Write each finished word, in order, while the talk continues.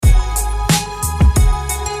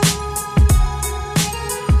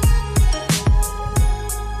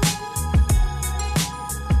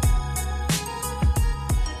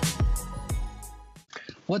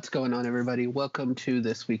What's going on, everybody? Welcome to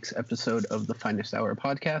this week's episode of the Finest Hour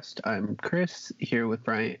podcast. I'm Chris, here with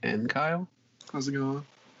Bryant and Kyle. How's it going?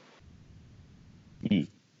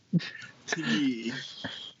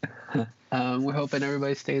 We're hoping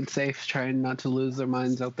everybody's staying safe, trying not to lose their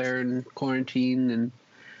minds out there in quarantine,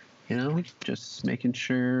 and just making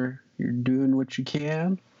sure you're doing what you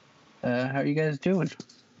can. How are you guys doing?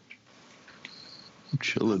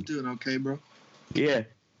 Chilling. I'm doing okay, bro. Yeah.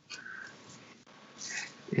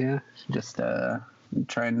 Yeah, just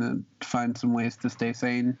trying to find some ways to stay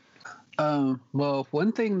sane. Well,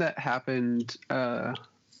 one thing that happened, I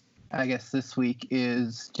guess this week,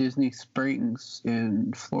 is Disney Springs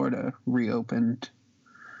in Florida reopened.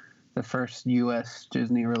 The first U.S.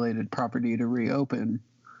 Disney-related property to reopen.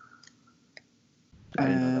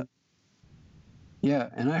 Yeah,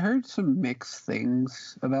 and I heard some mixed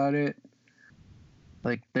things about it.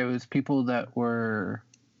 Like, there was people that were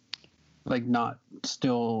not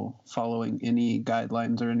still following any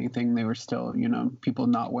guidelines or anything. They were still, people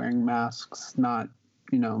not wearing masks, not,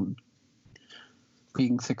 being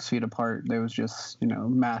 6 feet apart. There was just,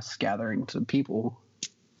 mass gatherings of people.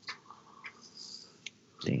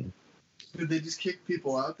 Dang. Did they just kick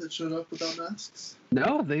people out that showed up without masks?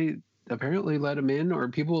 No, they apparently let them in, or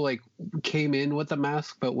people came in with a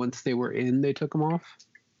mask, but once they were in, they took them off.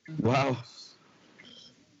 Wow.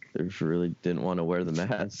 They really didn't want to wear the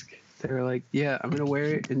mask. They were like, yeah, I'm going to wear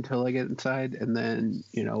it until I get inside, and then,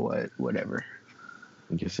 whatever.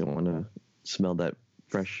 I guess they want to smell that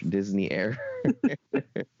fresh Disney air.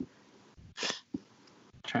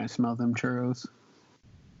 Trying to smell them churros.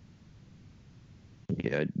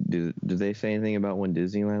 Yeah, do they say anything about when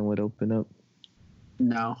Disneyland would open up?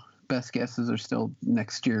 No. Best guesses are still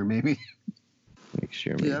next year, maybe. Next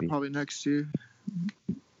year, maybe. Yeah, probably next year.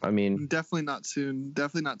 I mean... Definitely not soon.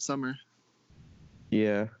 Definitely not summer.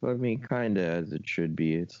 Yeah, I mean, kind of as it should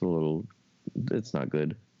be. It's not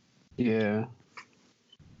good. Yeah.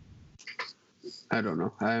 I don't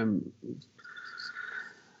know. I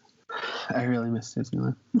really miss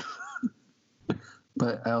Disneyland.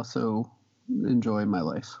 But I also enjoy my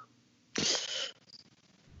life.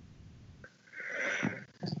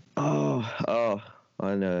 Oh,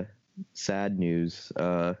 on sad news,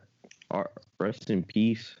 rest in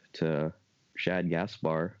peace to Shad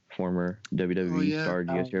Gaspar, former WWE star.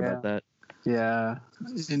 Did you guys hear about that? Yeah.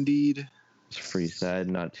 Indeed. It's pretty sad.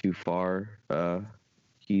 Not too far.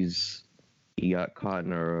 He got caught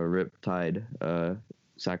in a riptide,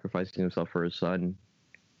 sacrificing himself for his son,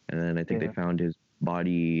 and then I think they found his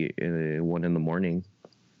body at 1 a.m.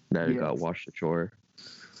 that it got washed ashore.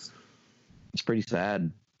 It's pretty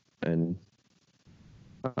sad, and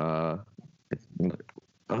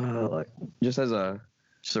just as a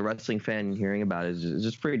wrestling fan, hearing about it is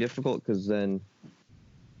just pretty difficult, because then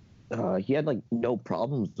he had no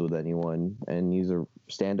problems with anyone, and he's a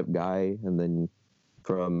stand-up guy, and then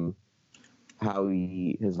from how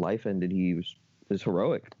his life ended, he was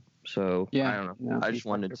heroic. So I don't know. I just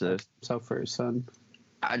wanted to himself for his son.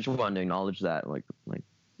 I just wanted to acknowledge that,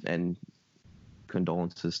 and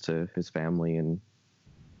condolences to his family and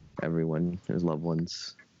everyone, his loved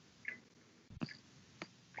ones.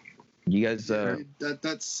 You guys,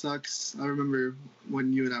 that sucks. I remember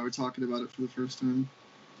when you and I were talking about it for the first time.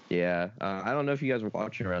 Yeah, I don't know if you guys were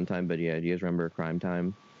watching around time, but yeah, do you guys remember Crime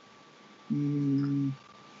Time? I do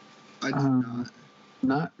not.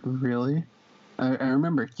 Not really. I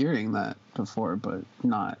remember hearing that before, but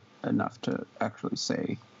not enough to actually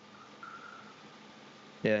say.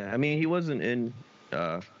 Yeah, I mean, he wasn't in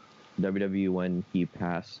WWE when he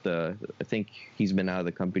passed. I think he's been out of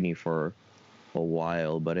the company for a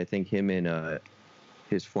while, but I think him and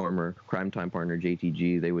his former Crime Time partner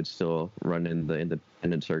JTG, they would still run in the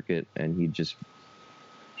independent circuit, and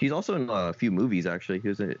he's also in a few movies, actually. He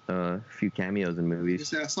was in a few cameos in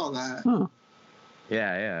movies. I saw that. Huh.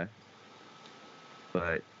 Yeah.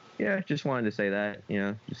 But yeah, just wanted to say that,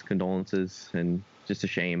 just condolences, and just a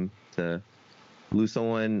shame to lose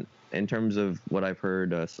someone, in terms of what I've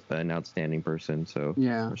heard, an outstanding person. So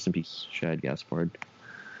yeah, rest in peace, Shad Gaspard.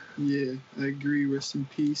 Yeah, I agree. Rest in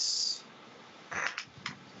peace.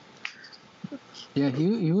 Yeah,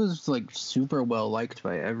 he was super well liked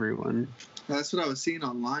by everyone. That's what I was seeing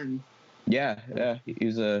online. Yeah, he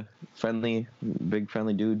was a big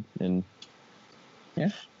friendly dude, and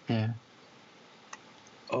yeah.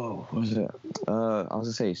 Oh, what was it? I was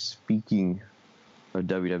gonna say, speaking of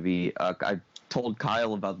WWE, I told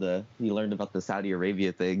Kyle about he learned about the Saudi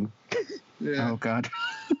Arabia thing. Yeah. Oh God.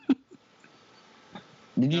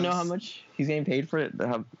 Did you know how much he's getting paid for it?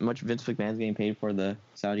 How much Vince McMahon's getting paid for the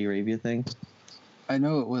Saudi Arabia thing? I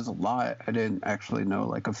know it was a lot. I didn't actually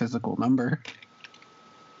know a physical number.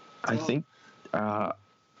 I think,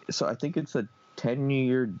 so I think it's a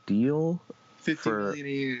 10-year deal. 50 million a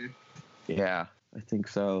year. Yeah, I think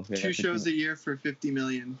so. Yeah, 2 shows a year for 50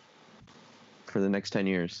 million. For the next 10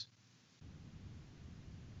 years.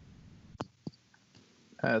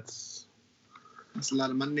 That's a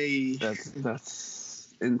lot of money.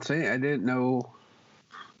 That's insane. I didn't know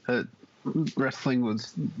that wrestling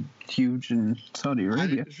was huge in Saudi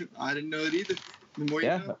Arabia. I didn't know it either. The more you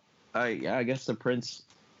know. I guess the prince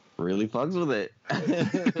really fucks with it.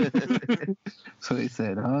 So he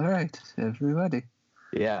said, all right, everybody.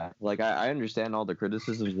 Yeah, like I understand all the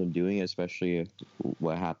criticisms of doing it, especially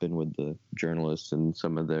what happened with the journalists and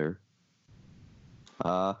some of their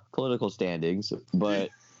political standings. But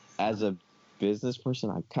as a business person,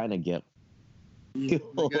 I kind of get. You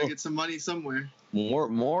gotta get some money somewhere.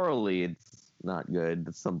 Morally, it's not good.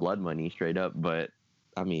 It's some blood money, straight up. But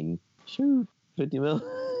I mean, shoot, 50 mil.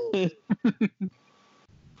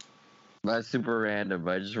 That's super random.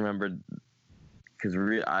 But I just remembered because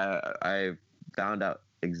I found out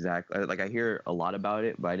exactly. Like I hear a lot about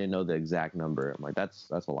it, but I didn't know the exact number. I'm like, that's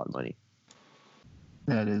a lot of money.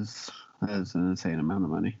 That is an insane amount of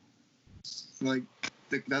money. Like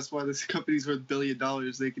that's why this company's worth $1 billion.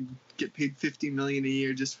 They can get paid $50 million a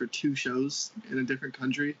year just for 2 shows in a different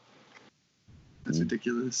country. That's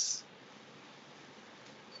ridiculous.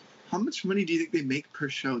 How much money do you think they make per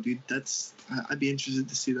show, dude? I'd be interested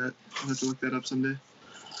to see that. I'll have to look that up someday.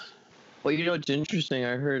 Well, it's interesting.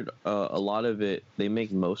 I heard a lot of it. They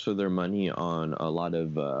make most of their money on a lot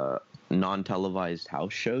of non-televised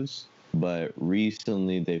house shows, but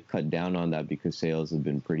recently they've cut down on that because sales have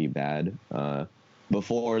been pretty bad.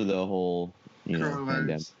 Before the whole,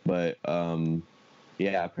 pandemic. But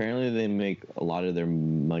yeah, apparently they make a lot of their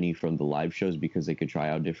money from the live shows because they could try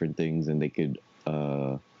out different things and they could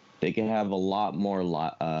have a lot more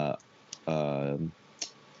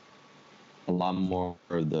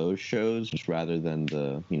of those shows just rather than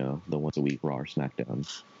the once a week Raw or SmackDown.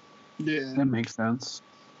 Yeah, that makes sense.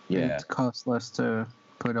 Yeah, it costs less to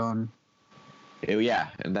put on. Yeah,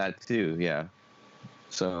 and that too. Yeah.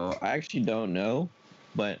 So I actually don't know,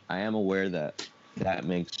 but I am aware that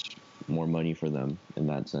makes more money for them in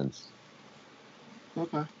that sense.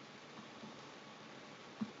 Okay.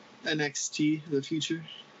 NXT, the future.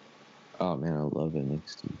 Oh man, I love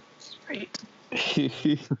NXT. It's great.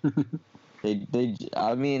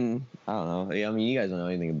 I mean, I don't know. I mean, you guys don't know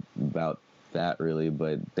anything about that really,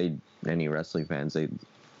 but any wrestling fans,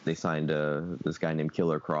 they signed this guy named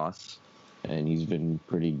Killer Cross, and he's been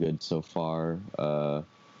pretty good so far.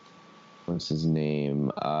 What's his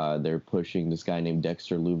name? They're pushing this guy named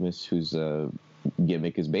Dexter Lumis, whose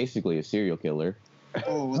gimmick is basically a serial killer.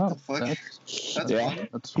 Oh, what the fuck? That's yeah. fun.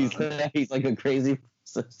 He's like a crazy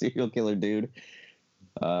serial killer dude.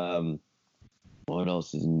 What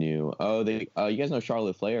else is new? Oh, you guys know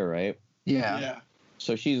Charlotte Flair, right? Yeah.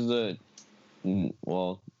 So she's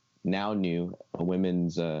now new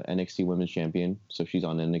women's NXT Women's Champion. So she's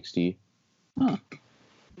on NXT. Huh.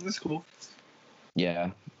 That's cool.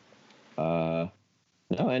 Yeah. No,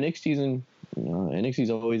 NXT's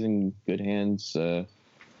always in good hands.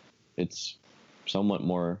 It's somewhat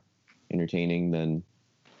more entertaining than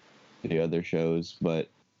the other shows, but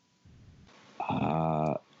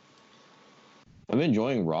I've been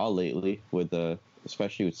enjoying Raw lately with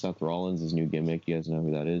especially with Seth Rollins' new gimmick. You guys know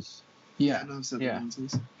who that is? Yeah. I know Seth Rollins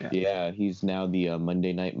is. Yeah, he's now the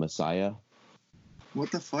Monday Night Messiah.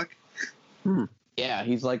 What the fuck? Yeah,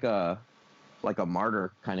 he's like a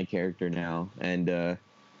martyr kind of character now, and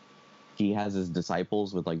he has his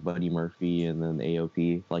disciples with like Buddy Murphy and then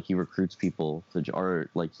AOP. Like he recruits people or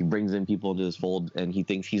like he brings in people into his fold, and he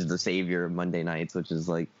thinks he's the savior of Monday nights, which is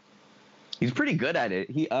like he's pretty good at it.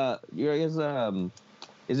 He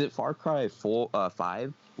is it Far Cry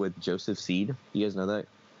 5 with Joseph Seed? You guys know that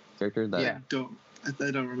character? I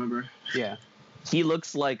don't remember. Yeah. He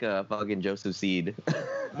looks like a fucking Joseph Seed.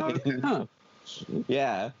 Oh, okay. Huh.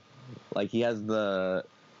 Yeah, like he has the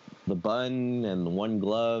bun and the one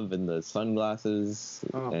glove and the sunglasses.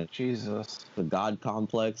 Oh, and Jesus. the God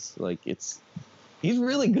complex. Like he's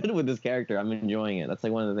really good with this character. I'm enjoying it. That's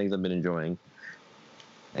like one of the things I've been enjoying.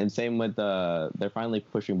 And same with they're finally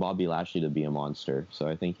pushing Bobby Lashley to be a monster. So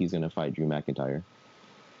I think he's gonna fight Drew McIntyre.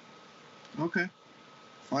 Okay.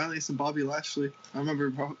 Finally some Bobby Lashley. I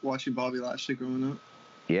remember watching Bobby Lashley growing up.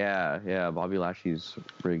 Yeah, Bobby Lashley's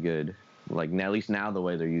pretty good. Like at least now the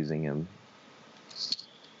way they're using him.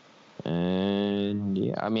 And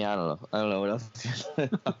yeah, I mean I don't know what else.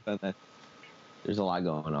 There's a lot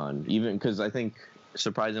going on. Even because I think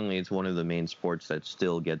surprisingly it's one of the main sports that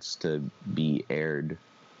still gets to be aired.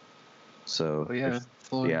 So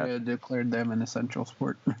Florida declared them an essential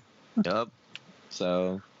sport. Yep.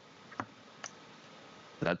 So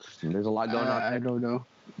there's a lot going on. I don't know.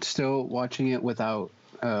 Still watching it without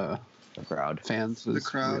The crowd. fans. The is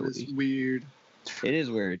crowd really, is weird. It is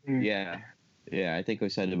weird. Mm. Yeah. Yeah, I think I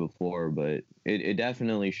said it before, but it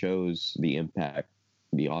definitely shows the impact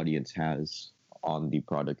the audience has on the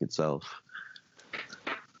product itself.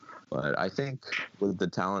 But I think with the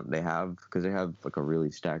talent they have, because they have like a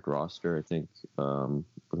really stacked roster, I think with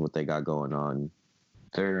what they got going on,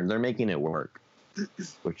 they're making it work,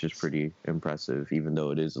 which is pretty impressive, even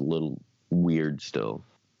though it is a little weird still.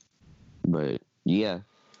 But yeah,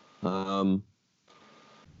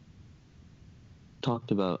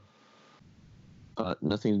 talked about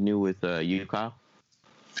nothing new with you, Kyle.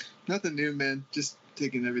 Nothing new, man. Just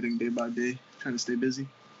taking everything day by day, trying to stay busy.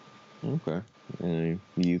 Okay.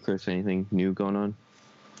 You, Chris, anything new going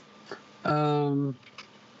on?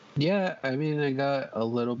 Yeah, I mean, I got a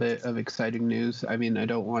little bit of exciting news. I mean, I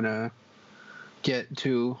don't want to get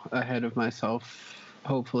too ahead of myself,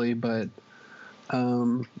 hopefully, but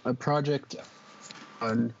a project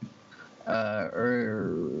on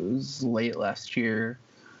was late last year.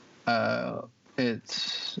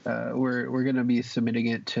 It's we're going to be submitting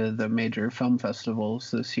it to the major film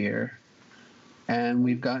festivals this year, and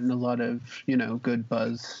we've gotten a lot of good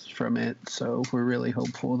buzz from it. So we're really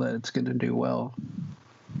hopeful that it's going to do well.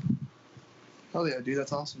 Oh yeah, dude,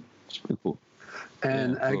 that's awesome. It's pretty cool.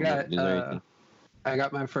 And Yeah, I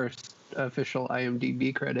got my first official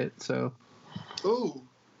IMDb credit, so Oh,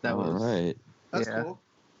 that all was right. that's Yeah. cool.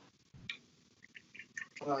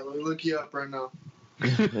 All right, let me look you up right now.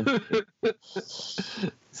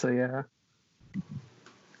 So yeah.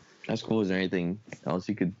 That's cool. Is there anything else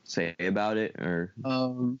you could say about it, or?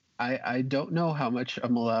 I don't know how much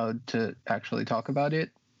I'm allowed to actually talk about it,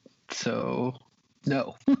 so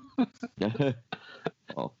no.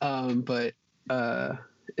 Oh, But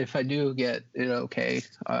if I do get it okay,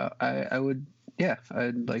 I would, yeah,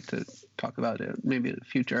 I'd like to talk about it. Maybe in a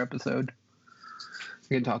future episode.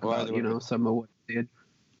 We can talk Well, about, either way- some of what I did.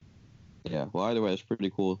 yeah. Well, either way, it's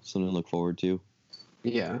pretty cool. Something to look forward to.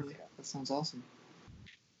 Yeah, Yeah, that sounds awesome.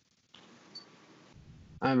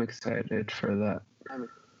 I'm excited for that.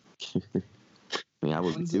 Yeah, I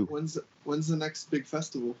would be too. When's the next big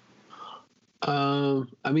festival? I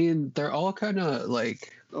mean, they're all kind of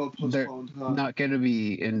like Oh, they're postponed. Huh? not going to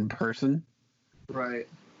be in person. Right.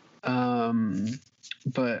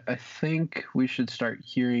 But I think we should start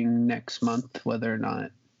hearing next month whether or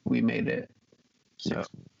not we made it. So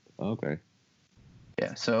Okay.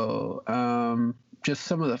 yeah, so just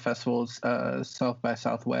some of the festivals: South by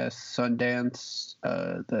Southwest, Sundance,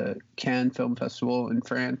 the Cannes Film Festival in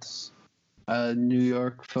France, New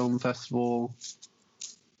York Film Festival.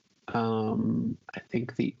 I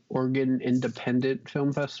think the Oregon Independent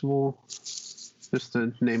Film Festival, just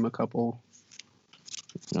to name a couple.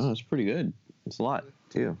 No, that's pretty good. It's a lot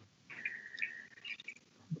too.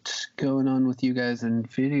 What's going on with you guys in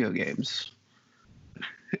video games?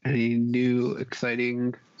 Any new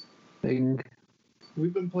exciting thing?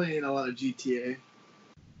 We've been playing a lot of GTA.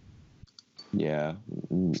 Yeah,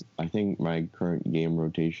 I think my current game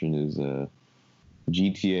rotation is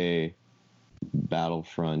GTA,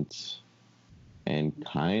 Battlefront, and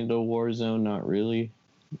kind of Warzone. Not really,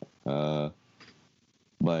 but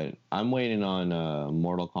I'm waiting on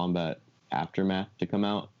Mortal Kombat Aftermath to come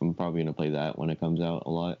out. I'm probably gonna play that when it comes out a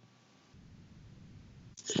lot.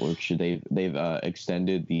 Which they've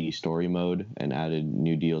extended the story mode and added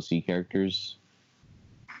new DLC characters.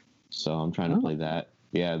 So I'm trying to play that.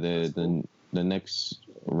 Yeah, the next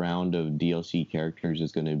round of DLC characters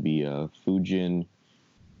is going to be Fujin,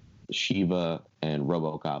 Shiva, and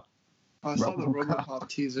RoboCop. I saw the RoboCop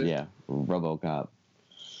teaser. Yeah, RoboCop.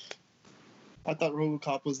 I thought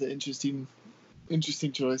RoboCop was the interesting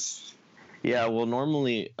choice. Yeah, well,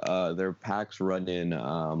 normally their packs run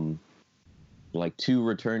in like 2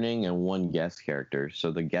 returning and 1 guest character. So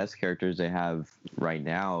the guest characters they have right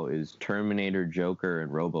now is Terminator, Joker, and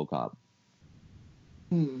RoboCop.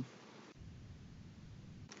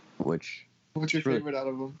 What's your favorite out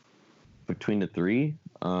of them? Between the 3,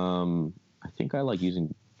 I think I like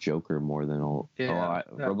using Joker more than all. Yeah,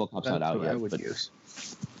 RoboCop's not out yet. I would use.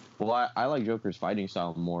 Well, I like Joker's fighting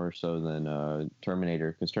style more so than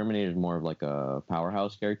Terminator, because Terminator is more of like a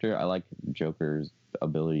powerhouse character. I like Joker's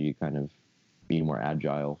ability to kind of be more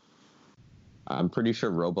agile. I'm pretty sure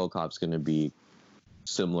RoboCop's going to be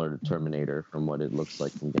similar to Terminator from what it looks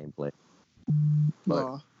like in gameplay.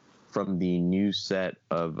 But from the new set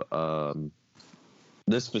of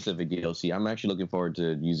this specific DLC, I'm actually looking forward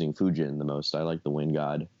to using Fujin the most. I like the Wind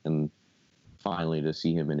God, and finally to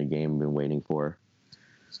see him in a game I've been waiting for.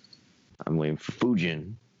 I'm waiting for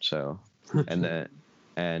Fujin. So, and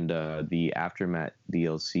the Aftermath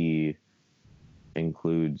DLC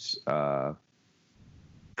includes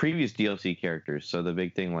previous DLC characters. So the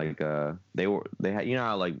big thing, like they had, you know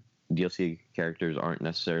how like DLC characters aren't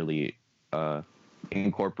necessarily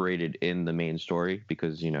incorporated in the main story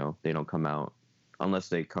because, you know, they don't come out unless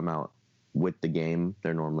they come out with the game.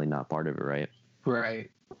 They're normally not part of it, right? Right.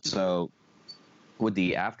 So with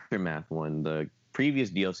the Aftermath one, the previous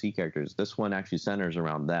DLC characters, this one actually centers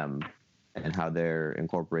around them and how they're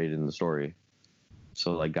incorporated in the story.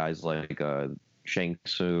 So like guys like Shang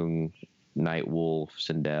Tsung, Nightwolf,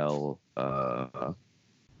 Sindel,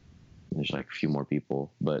 there's like a few more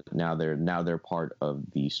people, but now they're part of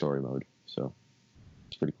the story mode. So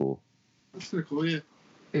it's pretty cool. That's pretty cool, yeah.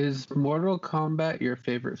 Is Mortal Kombat your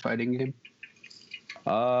favorite fighting game?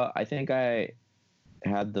 I think I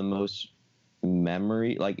had the most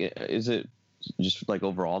memory. Like, is it just like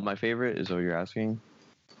overall my favorite? Is what you're asking?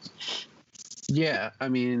 Yeah, I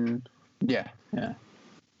mean, yeah.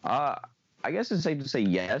 I guess it's safe to say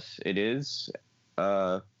yes, it is.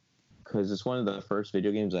 Because it's one of the first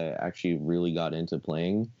video games I actually really got into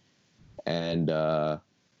playing, and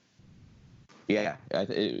yeah,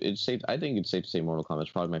 it's safe. I think it's safe to say Mortal Kombat is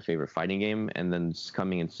probably my favorite fighting game, and then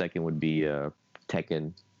coming in second would be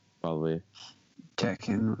Tekken, probably.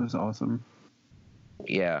 Tekken was awesome.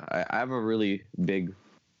 Yeah, I have a really big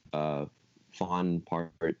fond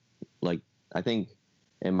part. Like, I think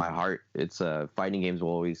in my heart, it's fighting games will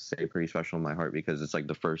always stay pretty special in my heart because it's like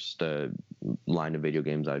the first line of video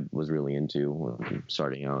games I was really into when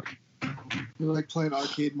starting out. You like playing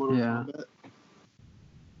arcade Mortal Kombat?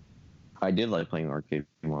 I did like playing arcade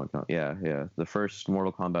Mortal Kombat. Yeah. The first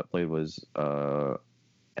Mortal Kombat played was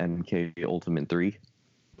MK Ultimate 3.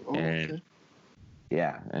 Oh, and okay.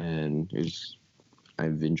 Yeah, and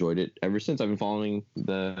I've enjoyed it ever since. I've been following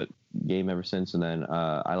the game ever since, and then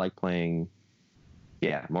I like playing,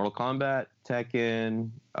 Mortal Kombat,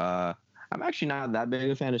 Tekken. I'm actually not that big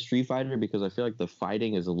a fan of Street Fighter because I feel like the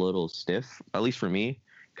fighting is a little stiff, at least for me.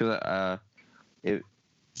 Because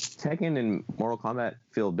Tekken and Mortal Kombat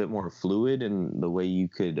feel a bit more fluid in the way you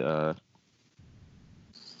could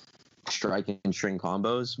strike and string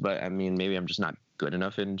combos. But I mean, maybe I'm just not good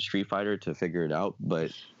enough in Street Fighter to figure it out.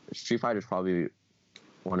 But Street Fighter is probably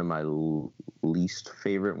one of my least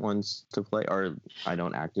favorite ones to play, or I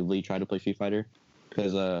don't actively try to play Street Fighter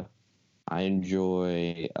because I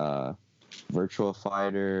enjoy Virtua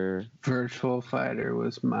Fighter. Virtua Fighter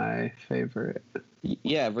was my favorite.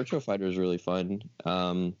 Yeah, Virtua Fighter is really fun.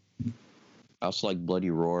 I also like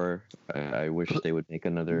Bloody Roar. I wish they would make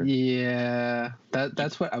another. Yeah,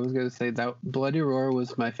 that's what I was gonna say. That Bloody Roar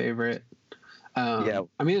was my favorite. I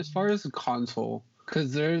mean, as far as the console,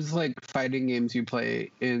 because there's like fighting games you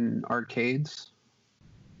play in arcades.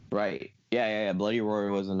 Right. Yeah. Bloody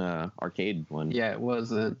Roar wasn't an arcade one. Yeah, it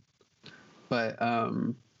wasn't. But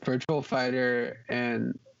Virtual Fighter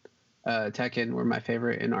and Tekken were my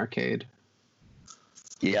favorite in arcade.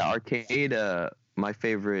 Yeah, arcade. My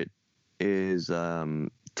favorite is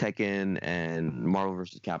Tekken and Marvel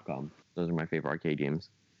vs. Capcom. Those are my favorite arcade games.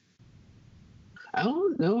 I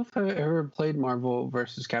don't know if I ever played Marvel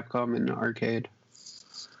vs. Capcom in arcade.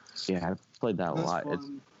 Yeah, I've played that a lot. Fun. It's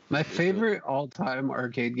My favorite all-time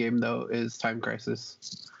arcade game, though, is Time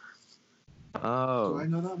Crisis. Oh. Do I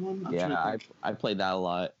know that one? I played that a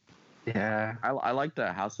lot. Yeah. I like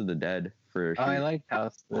the House of the Dead for sure. I like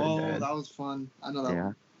House of the Dead. That was fun. I know that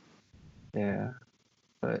one. Yeah.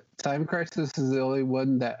 But Time Crisis is the only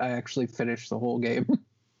one that I actually finished the whole game.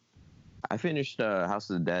 I finished House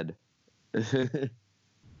of the Dead.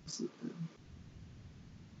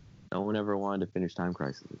 No one ever wanted to finish Time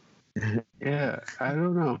Crisis. Yeah, I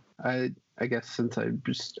don't know. I guess since I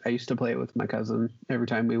used to play it with my cousin every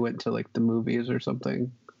time we went to like the movies or something.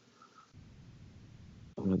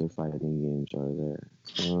 What other fighting games are there?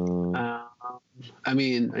 I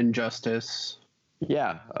mean, Injustice.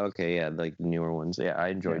 Yeah. Okay. Yeah, like the newer ones. Yeah, I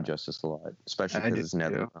enjoyed Justice a lot, especially because it's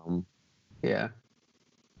NetherRealm. Yeah.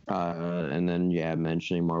 And then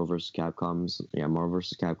mentioning Marvel vs. Capcom's. Yeah, Marvel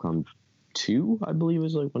vs. Capcom 2, I believe,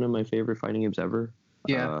 is like one of my favorite fighting games ever.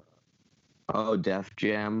 Yeah. Def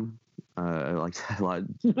Jam. I like that a lot,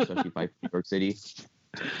 especially Fight New York City.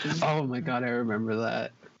 Oh my god, I remember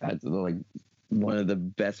that. That's like one of the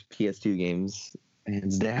best PS2 games,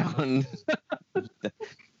 hands down.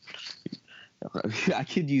 I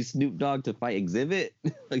could use Snoop Dogg to fight Exhibit.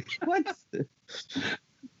 Like, what?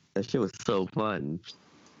 That shit was so fun.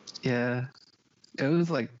 Yeah. It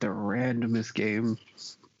was like the randomest game,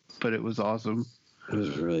 but it was awesome. It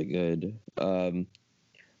was really good.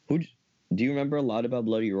 Do you remember a lot about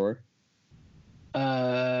Bloody Roar?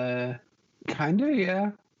 Kinda,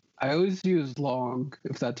 yeah. I always use Long,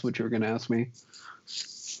 if that's what you were gonna ask me.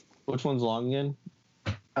 Which one's Long again?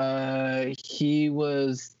 He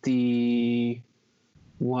was the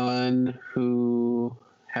one who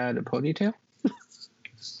had a ponytail.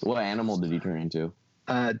 What animal did he turn into?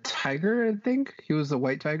 Tiger, I think. He was the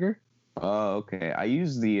white tiger. Oh, okay. I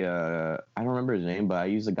use the I don't remember his name, but I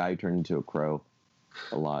use the guy who turned into a crow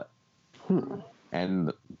a lot.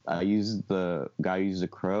 And I use the guy who used the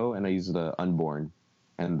crow, and I use the unborn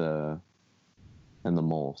and the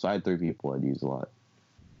mole. So I had 3 people I'd use a lot.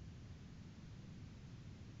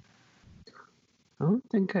 I don't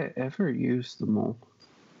think I ever used the mole.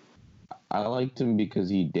 I liked him because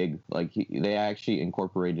he dig. Like they actually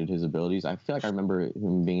incorporated his abilities. I feel like I remember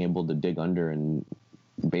him being able to dig under and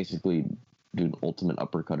basically do an ultimate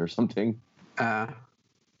uppercut or something. But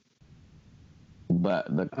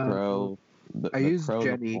the crow, I used crow,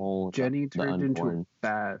 Jenny. Mole, Jenny turned into a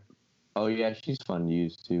bat. Oh yeah, she's fun to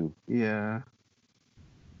use too. Yeah.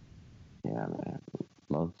 Yeah, man.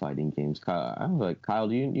 Love fighting games. Kyle,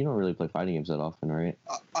 do you don't really play fighting games that often, right?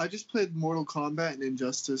 I just played Mortal Kombat and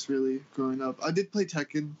Injustice really growing up. I did play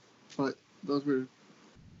Tekken, but that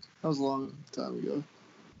was a long time ago.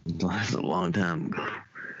 That was a long time ago.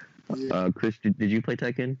 Yeah. Chris, did you play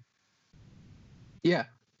Tekken? Yeah,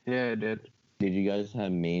 I did. Did you guys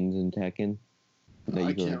have mains in Tekken?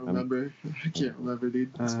 I can't remember. I can't remember,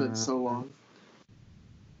 dude. It's been so long.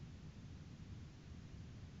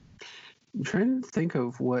 I'm trying to think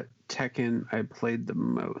of what Tekken I played the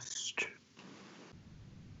most.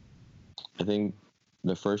 I think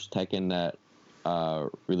the first Tekken that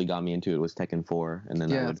really got me into it was Tekken 4, and then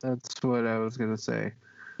that's what I was gonna say.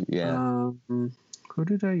 Yeah. Who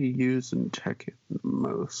did I use in Tekken the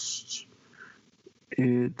most?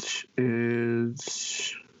 It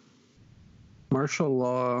is Martial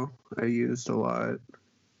Law. I used a lot.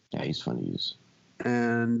 Yeah, he's fun to use.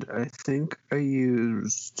 And I think I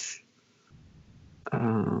used.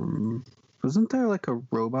 Wasn't there like a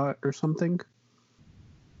robot or something?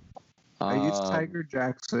 I used Tiger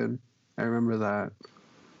Jackson. I remember that.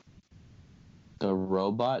 The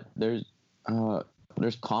robot, there's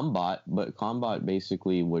Combat, but Combat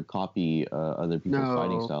basically would copy other people's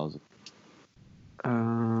fighting styles. Let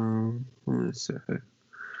me see.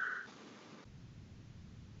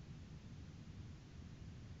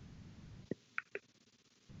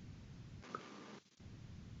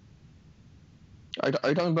 Are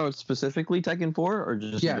you talking about specifically Tekken 4 or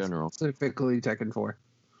just in general? Specifically Tekken 4.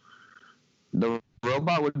 The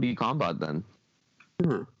robot would be Combat then.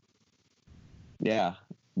 Yeah,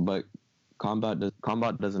 but Combat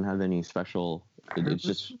doesn't have any special. It's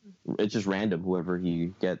just random whoever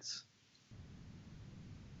he gets.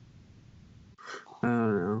 I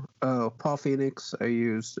don't know. Oh, Paul Phoenix I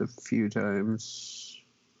used a few times.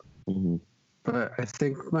 Mm-hmm. But I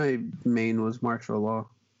think my main was Martial Law.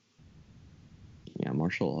 Yeah,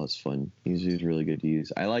 Martial Law is fun. He's really good to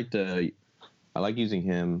use. I like using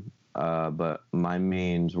him, but my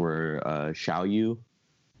mains were Xiaoyu,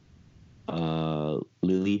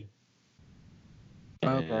 Lily.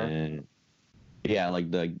 Okay. Yeah,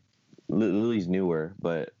 like Lily's newer,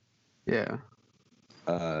 but yeah.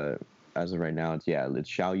 As of right now, it's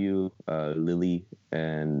Xiaoyu, Lily,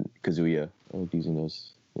 and Kazuya. I like using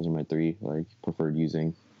those. Those are my 3 like preferred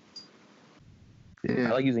using. Yeah.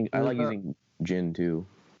 I like using Jin too.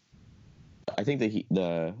 I think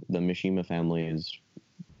the Mishima family is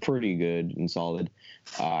pretty good and solid.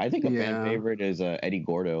 I think a fan favorite is Eddie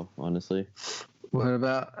Gordo, honestly. What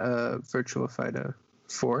about Virtua Fighter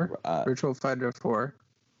 4? Virtua Fighter 4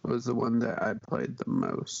 was the one that I played the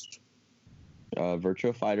most.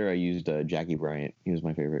 Virtua Fighter, I used Jackie Bryant. He was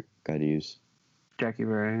my favorite guy to use. Jackie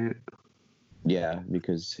Bryant? Yeah,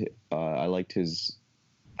 because I liked his...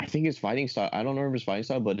 I think his fighting style... I don't remember his fighting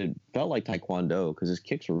style, but it felt like Taekwondo, because his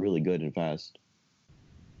kicks were really good and fast.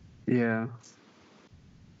 Yeah.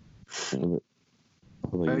 I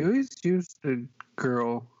always used a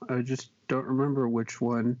girl. I just don't remember which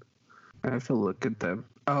one. I have to look at them.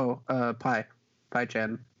 Oh, Pai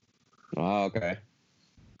Chen. Oh, okay.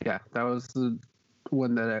 Yeah, that was the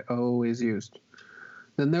one that I always used.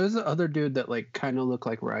 Then there was the other dude that like kind of looked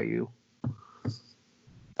like Ryu.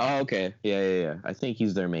 Oh, okay. Yeah. I think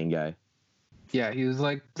he's their main guy. Yeah, he was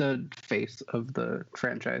like the face of the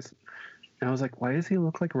franchise. And I was like, why does he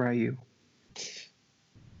look like Ryu?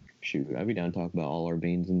 Shoot, I'd be down to talk about all our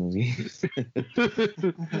mains in those games.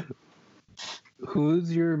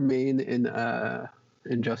 Who's your main in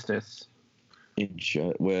Injustice?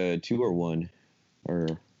 2 or 1, or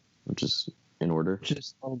just in order?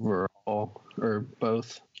 Just overall, or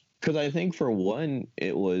both. Because I think for 1,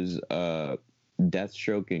 it was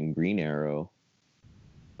Deathstroke and Green Arrow.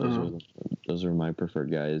 Those are my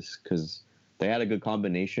preferred guys because they had a good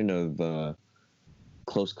combination of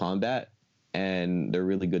close combat and they're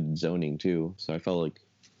really good at zoning too. So I felt like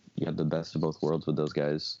you had the best of both worlds with those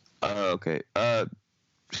guys. Okay.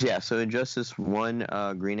 Yeah, so Injustice 1,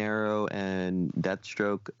 Green Arrow, and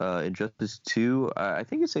Deathstroke. Injustice 2, I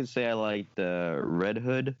think it's safe to say I liked Red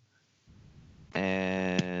Hood.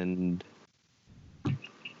 And,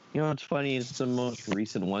 it's funny, it's the most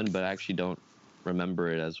recent one, but I actually don't remember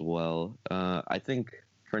it as well. I think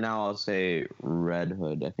for now I'll say Red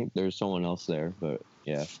Hood. I think there's someone else there, but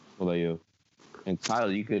yeah. What about you? And Kyle,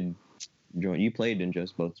 you could join. You played in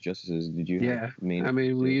both Justices. Did you? Yeah.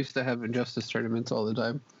 We used to have Injustice tournaments all the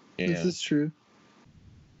time. Yeah. This is true.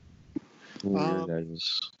 Ooh,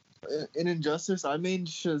 guys. In Injustice, I mean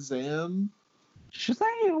Shazam.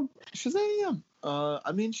 Shazam!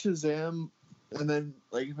 I mean Shazam, and then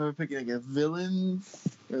like if I'm picking like a villain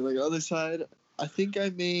or like other side, I think I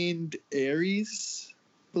mained Ares.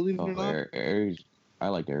 Believe it or not. Ares. I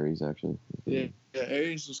liked Ares actually. Yeah,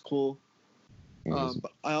 Ares was cool.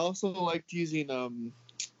 But I also liked using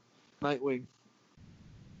Nightwing.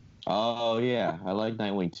 Oh yeah, I like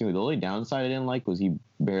Nightwing too. The only downside I didn't like was he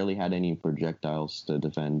barely had any projectiles to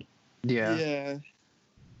defend. Yeah.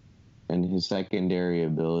 And his secondary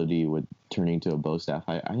ability with turning to a bow staff,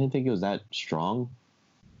 I didn't think it was that strong.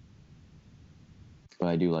 But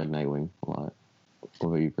I do like Nightwing a lot. What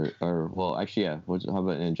about you, Kurt? Actually, yeah. How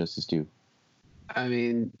about Injustice 2? I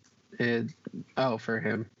mean, for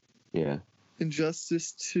him. Yeah.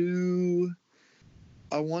 Injustice 2,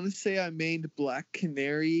 I want to say I mained Black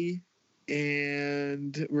Canary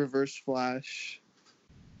and Reverse Flash.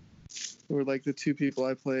 Were like the two people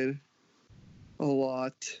I played a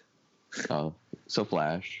lot. Oh, so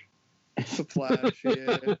Flash. The Flash,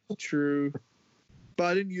 yeah, true. But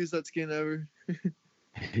I didn't use that skin ever.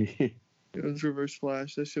 It was Reverse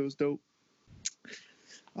Flash. That shit was dope.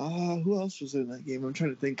 Who else was in that game? I'm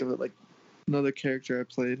trying to think of it. Like another character I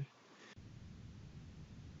played.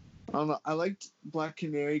 I don't know. I liked Black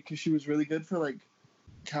Canary because she was really good for like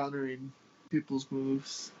countering people's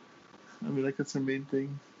moves. I mean, like that's her main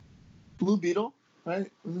thing. Blue Beetle, right?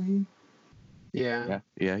 Wasn't he? Yeah,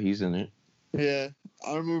 he's in it. Yeah,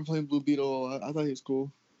 I remember playing Blue Beetle. I thought he was cool.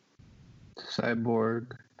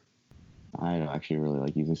 Cyborg. I don't actually really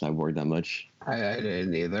like using Cyborg that much. I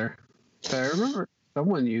didn't either. But I remember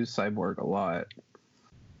someone used Cyborg a lot.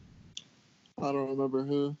 I don't remember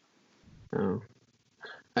who. Oh.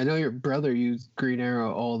 I know your brother used Green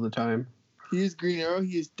Arrow all the time. He used Green Arrow.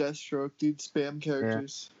 He used Deathstroke, dude. Spam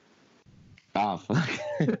characters. Oh, fuck.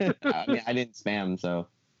 I mean, I didn't spam, so.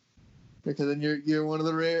 Because then you're one of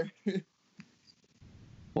the rare.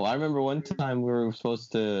 Well, I remember one time we were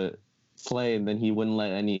supposed to play, and then he wouldn't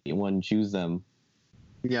let anyone choose them.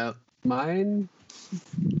 Yep. Mine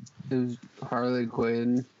is Harley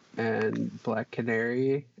Quinn and Black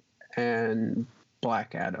Canary and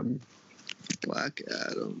Black Adam. Black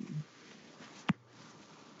Adam.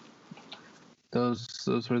 Those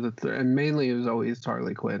were the three, and mainly it was always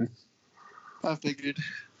Harley Quinn. I figured.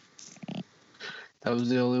 That was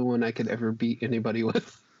the only one I could ever beat anybody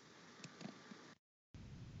with.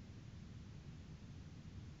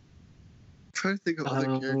 I'm trying to think of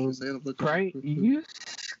other characters I gotta look Right, you used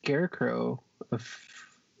Scarecrow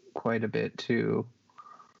quite a bit too.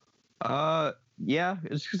 Yeah,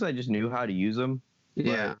 it's because I just knew how to use him.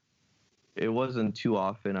 Yeah. It wasn't too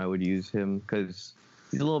often I would use him because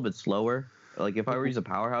he's a little bit slower. Like if I were to use a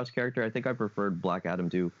powerhouse character, I think I preferred Black Adam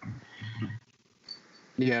too.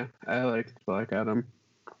 Yeah, I liked Black Adam.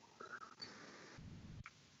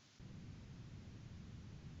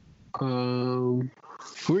 Who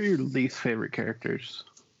are your least favorite characters?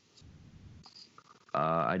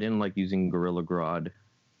 I didn't like using Gorilla Grodd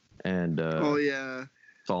and Oh yeah.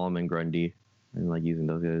 Solomon Grundy. I didn't like using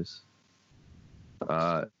those guys.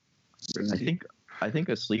 I think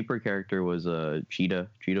a sleeper character was Cheetah.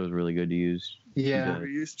 Cheetah was really good to use. Yeah. I never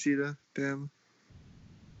used Cheetah. Damn.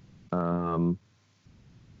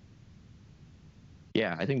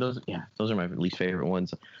 Yeah, I think those are my least favorite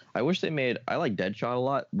ones. I wish I like Deadshot a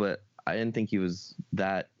lot, but I didn't think he was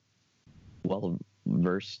that well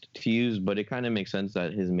versed to use, but it kind of makes sense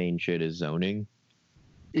that his main shit is zoning.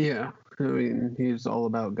 Yeah, I mean, he's all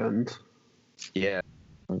about guns. Yeah.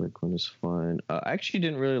 Harley Quinn is fun. I actually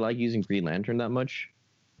didn't really like using Green Lantern that much.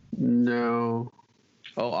 No.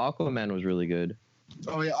 Oh, Aquaman was really good.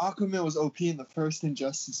 Oh yeah, Aquaman was OP in the first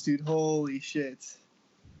Injustice, dude. Holy shit.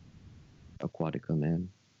 Aquatica Man.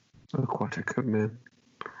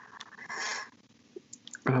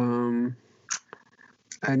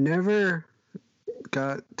 I never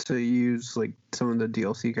got to use like some of the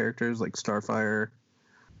DLC characters like Starfire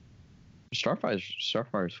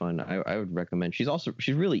Starfire's fun. I would recommend. She's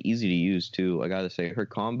really easy to use too. I gotta say, her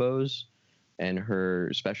combos and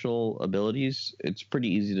her special abilities, it's pretty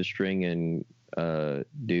easy to string and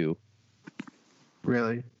do.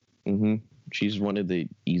 Really? She's one of the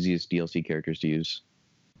easiest DLC characters to use.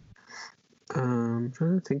 I'm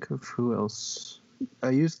trying to think of who else.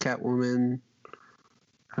 I used Catwoman.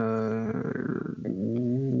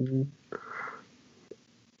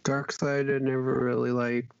 Darkseid I never really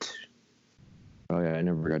liked. Oh yeah, I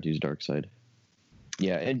never got to use Darkseid.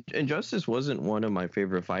 Yeah, and Injustice wasn't one of my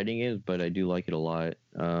favorite fighting games, but I do like it a lot.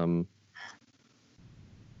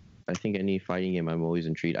 I think any fighting game I'm always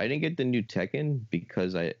intrigued. I didn't get the new Tekken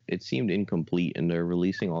because it seemed incomplete, and they're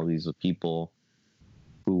releasing all these people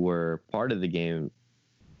who were part of the game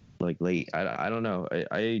like late. I don't know.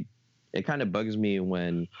 It kind of bugs me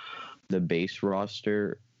when the base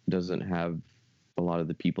roster doesn't have a lot of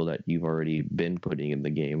the people that you've already been putting in the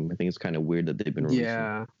game. I think it's kind of weird that they've been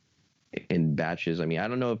releasing in batches. I mean, I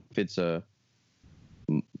don't know if it's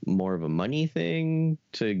more of a money thing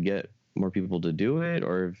to get more people to do it,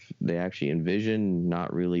 or if they actually envision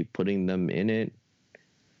not really putting them in it.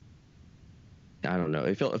 I don't know.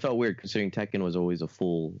 It felt weird considering Tekken was always a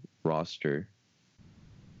full roster.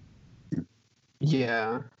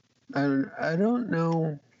 Yeah, I don't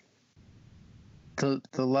know.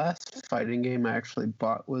 The last fighting game I actually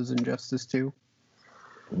bought was Injustice 2.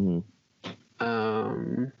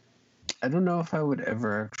 I don't know if I would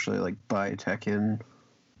ever actually like buy Tekken.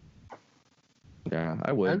 Yeah,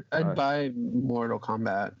 I would. I'd buy Mortal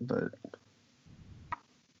Kombat, but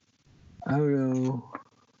I don't know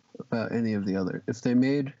about any of the other. If they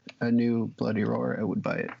made a new Bloody Roar, I would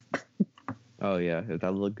buy it. Oh yeah, if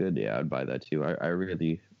that looked good, yeah, I'd buy that too. I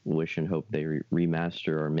really wish and hope they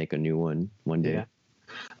remaster or make a new one day. Yeah.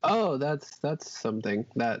 Oh, that's something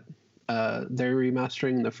that they're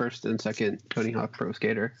remastering the first and second Tony Hawk Pro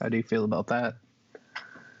Skater. How do you feel about that?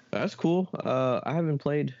 That's cool. I haven't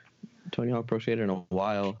played Tony Hawk Pro Skater in a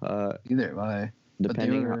while. Either have I.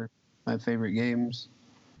 Depending but they were my favorite games.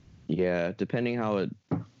 Yeah, depending how it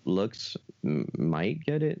looks, might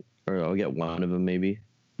get it, or I'll get one of them maybe.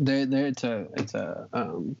 It's a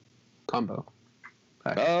combo.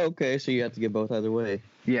 Oh, okay. So you have to get both either way.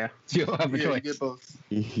 Yeah, you'll have a choice. You get both.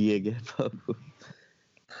 Yeah, get both.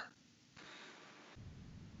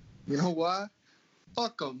 You know why?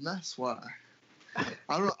 Fuck them. That's why.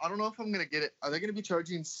 I don't know if I'm gonna get it. Are they gonna be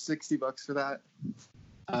charging $60 for that?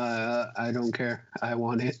 I don't care. I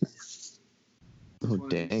want it. Oh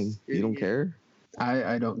dang! You don't care?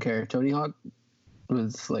 I don't care. Tony Hawk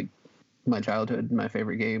was like my childhood, my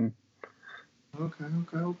favorite game. Okay.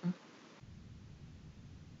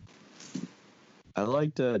 I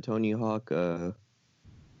liked Tony Hawk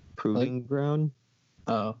Proving Ground.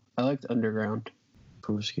 Oh, I liked Underground.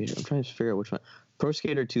 Pro Skater. I'm trying to figure out which one. Pro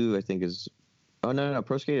Skater 2, I think, is... Oh, no.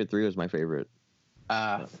 Pro Skater 3 was my favorite.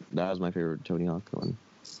 That was my favorite Tony Hawk one.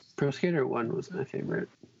 Pro Skater 1 was my favorite.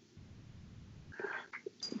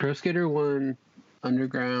 Pro Skater 1,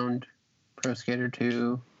 Underground, Pro Skater 2.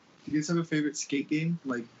 Do you guys have a favorite skate game,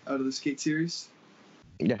 like, out of the skate series?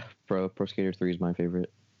 Yeah, Pro Skater 3 is my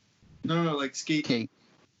favorite. No, like skate. Skate.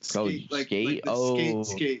 Skate? Like the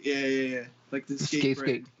skate. Yeah. Like the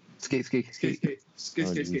skate. Skate.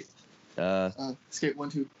 Skate 1,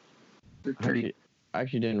 2, 3. I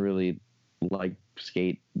actually didn't really like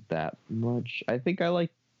Skate that much. I think I like...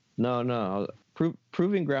 No.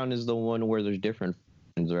 Proving Ground is the one where there's different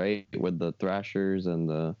friends, right? With the Thrashers and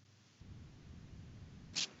the...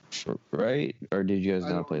 Right? Or did you guys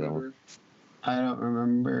not play that one? I don't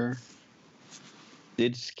remember.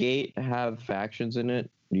 Did Skate have factions in it?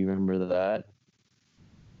 Do you remember that?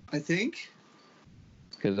 I think.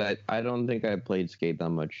 Because I don't think I played Skate that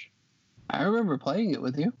much. I remember playing it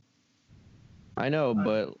with you. I know,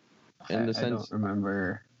 but in the sense... I don't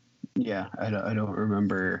remember. Yeah, I don't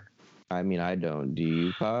remember. I mean, I don't. Do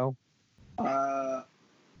you, Kyle? I'm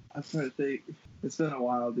trying to think. It's been a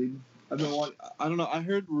while, dude. I don't know. I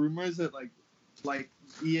heard rumors that like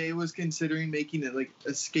EA was considering making it like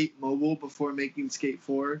a Skate Mobile before making Skate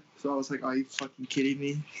 4. So I was like, are you fucking kidding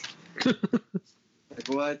me? Like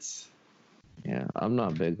what? Yeah, I'm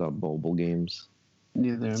not big on mobile games.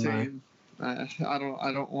 Neither am I. Same. I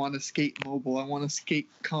don't want a Skate Mobile. I want a Skate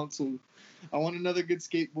console. I want another good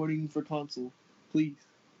skateboarding for console, please.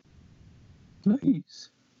 Nice.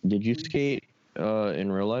 Did you skate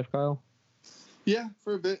in real life, Kyle? Yeah,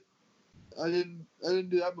 for a bit. I didn't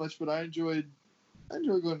do that much, but I enjoyed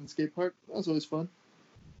going to the skate park. That was always fun.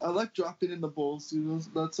 I like dropping in the bowls, dude.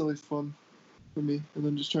 That's always fun for me. And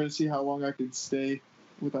then just trying to see how long I could stay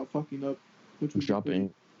without fucking up. Which was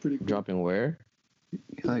Dropping pretty cool. Dropping where?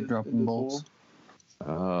 You like dropping balls?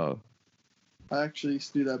 Oh. I actually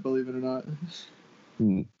used to do that, believe it or not.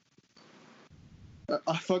 Hmm.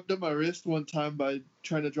 I fucked up my wrist one time by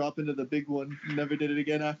trying to drop into the big one. Never did it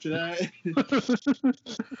again after that.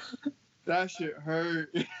 That shit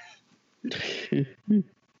hurt.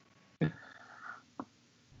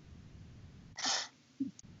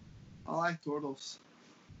 I like turtles.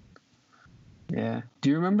 Yeah. Do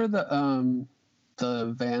you remember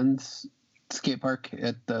the Vans skate park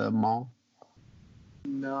at the mall?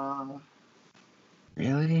 Nah.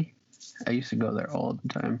 Really? I used to go there all the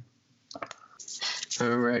time. I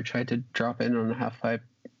remember I tried to drop in on a half pipe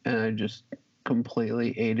and I just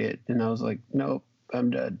completely ate it, and I was like, nope, I'm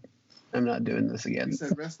dead. I'm not doing this again. You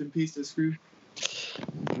said rest in peace to Screw.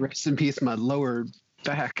 Rest in peace, my lower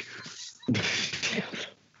back.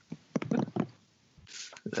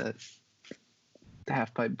 That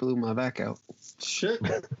half pipe blew my back out. Shit.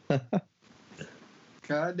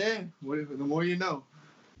 God damn. The more you know.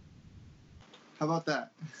 How about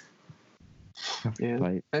that? Yeah.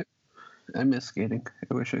 Right. I miss skating.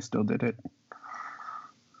 I wish I still did it.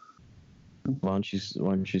 Why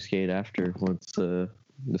don't you skate after once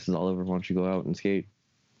this is all over? Why don't you go out and skate?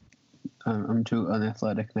 I'm too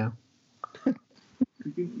unathletic now.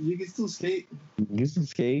 You can still skate. You can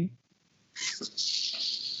skate.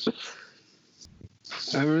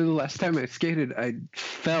 I remember the last time I skated, I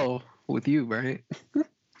fell with you, right?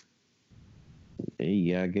 Hey,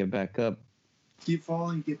 yeah, get back up. Keep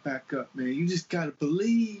falling, get back up, man. You just gotta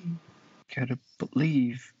believe. Gotta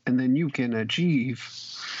believe, and then you can achieve.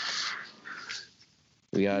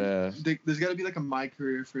 We gotta. There's gotta be like a my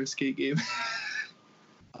career for a skate game.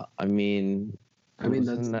 I mean,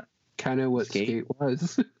 that's that kind of what skate? skate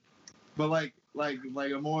was. But like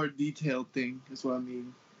a more detailed thing is what I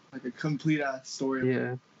mean. Like a complete ass story.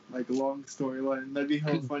 Yeah. Like a long storyline. That'd be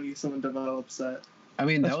how funny if someone develops that. I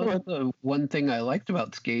mean, That's that was what- the one thing I liked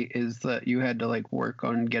about skate is that you had to like work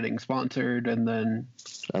on getting sponsored, and then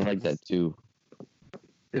I like that too.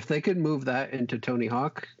 if they could move that into Tony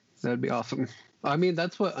Hawk, that'd be awesome. I mean,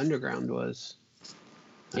 that's what Underground was.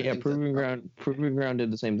 I Yeah, think Proving Ground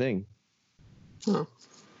did the same thing. Huh.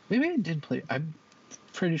 Maybe I did play. I'm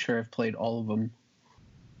pretty sure I've played all of them.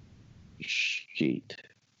 Shit.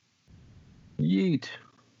 Yeet.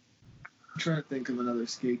 I'm trying to think of another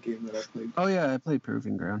skate game that I played. Oh yeah, I played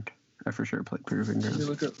Proving Ground. I for sure played Proving Let me Ground.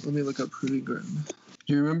 look up Proving Ground.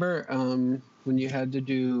 Do you remember when you had to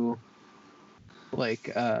do like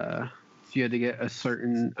you had to get a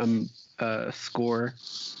certain score,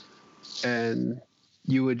 and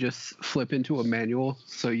you would just flip into a manual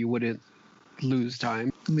so you wouldn't lose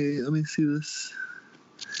time? Let me see this.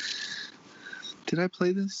 Did I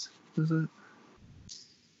play this? Was it?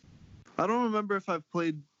 I don't remember if I've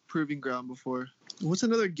played Proving Ground before. What's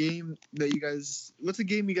another game that you guys? What's a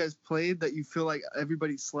game you guys played that you feel like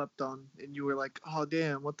everybody slept on, and you were like, "Oh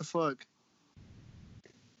damn, what the fuck?"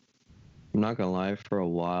 I'm not gonna lie. For a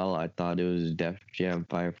while, I thought it was Def Jam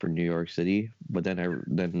 5 for New York City, but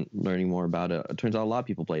then learning more about it turns out a lot of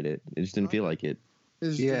people played it. It just didn't feel like it. It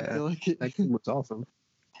just Yeah, didn't feel like it. That game was awesome.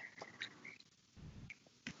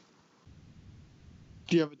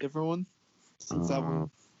 Do you have a different one? Since that one.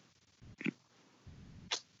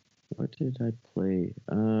 What did I play?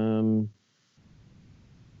 I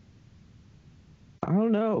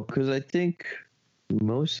don't know, because I think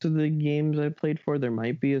most of the games I played for, there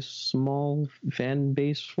might be a small fan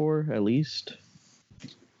base for, at least,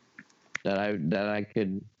 that I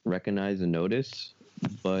could recognize and notice.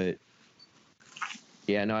 But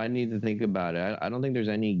yeah, no, I need to think about it. I don't think there's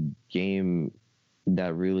any game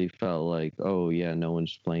that really felt like, oh yeah, no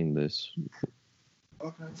one's playing this.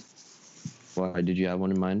 Okay. Why, did you have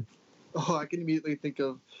one in mind? Oh, I can immediately think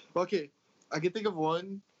of. Okay, I can think of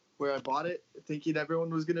one where I bought it thinking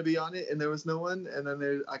everyone was gonna be on it, and there was no one. And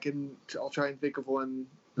then I'll try and think of one.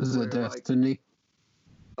 This is a where, like, Destiny.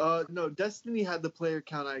 No, Destiny had the player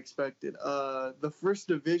count I expected. The First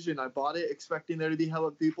Division, I bought it expecting there to be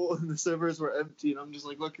hella people, and the servers were empty, and I'm just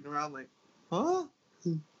like looking around like, huh?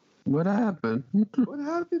 What happened? What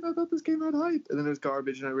happened? I thought this game had hype. And then there's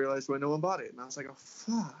garbage, and I realized why no one bought it, and I was like, oh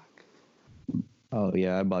fuck. Oh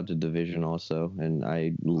yeah, I bought the Division also, and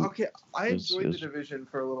Okay, I It was- enjoyed it the was- Division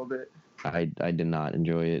for a little bit. I did not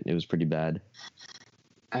enjoy it. It was pretty bad.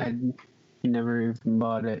 I never even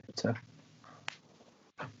bought it. So.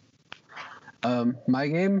 My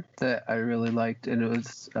game that I really liked, and it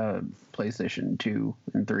was PlayStation 2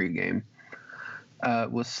 and 3 game,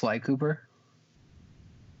 was Sly Cooper.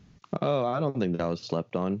 Oh, I don't think that was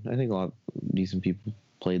slept on. I think a lot of decent people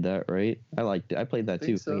played that, right? I liked it. I played that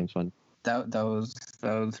Think too. so. I think it's fun. That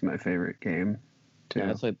was my favorite game too.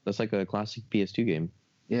 Yeah, that's like a classic PS2 game.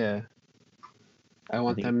 Yeah. I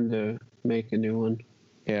want think- them to make a new one.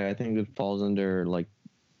 Yeah, I think it falls under like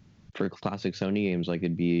for classic Sony games, like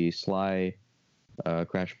it'd be Sly,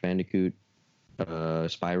 Crash Bandicoot,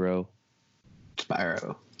 Spyro.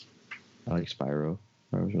 Spyro. I like Spyro.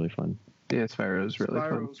 That was really fun. Yeah, Spyro's really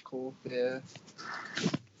fun. Spyro's cool. Yeah.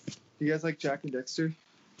 You guys like Jack and Dexter?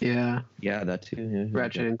 Yeah. Yeah, that too. Yeah.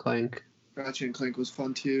 Ratchet and Clank. Ratchet and Clank was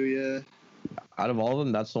fun too. Yeah. Out of all of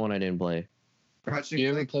them, that's the one I didn't play. Ratchet You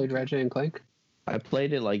and ever Clank. played Ratchet and Clank? I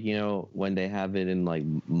played it like when they have it in like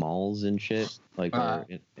malls and shit, like or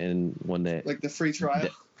and when they Like the free trial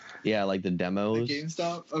yeah like the at demos.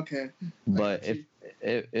 GameStop. Okay. But got you.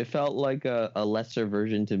 it felt like a lesser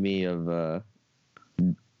version to me of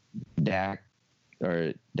Dak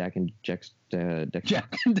or Dak and Jex.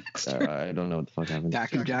 Jack and Dexter. I don't know what the fuck happened.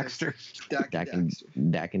 Dak and Jack Jackster. Dak and Dexter.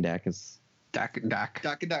 Dak and Dak is. Dak and Dak.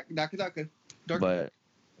 Dak and Dak. Dak and Dak. Dark. But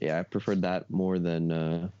yeah, I preferred that more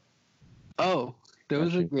than. Oh, there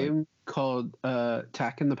was a Ratchet and Clank. game called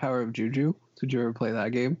Tak and the Power of Juju. Did you ever play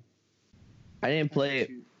that game? I didn't play it,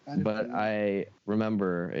 didn't but play I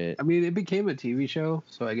remember it. I mean, it became a TV show,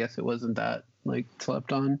 so I guess it wasn't that like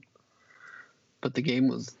slept on. But the game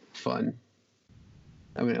was fun.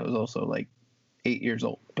 I mean, it was also like 8 years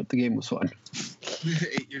old, but the game was fun.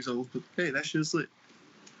 it. 8 years old. But hey, that shit's lit.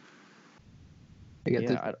 I get Yeah,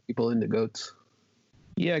 to people into goats.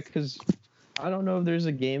 Yeah, because I don't know if there's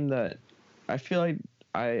a game that I feel like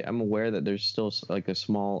I'm aware that there's still like a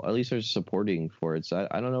small, at least there's supporting for it. So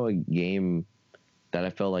I don't know a game that I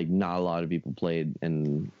felt like not a lot of people played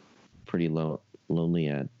and pretty lonely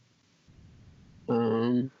at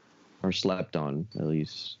or slept on at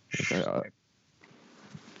least.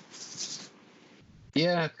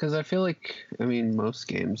 Yeah, because I feel like, I mean, most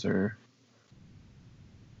games are.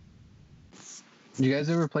 Did you guys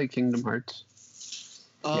ever play Kingdom Hearts?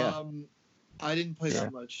 Yeah. I didn't play Yeah.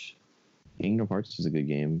 that much. Kingdom Hearts is a good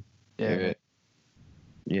game. Yeah.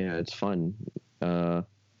 Yeah, it's fun.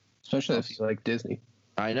 Especially if you like Disney.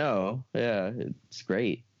 I know. Yeah, it's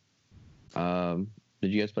great. Did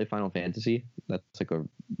you guys play Final Fantasy? That's like a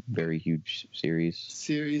very huge series.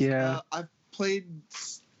 Series. Yeah. I've played.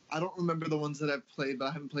 I don't remember the ones that I've played, but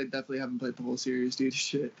I definitely haven't played the whole series, dude.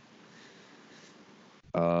 Shit.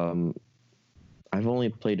 I've only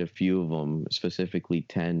played a few of them, specifically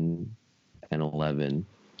 10 and 11.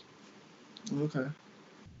 Okay.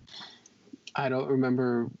 I don't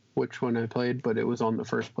remember which one I played, but it was on the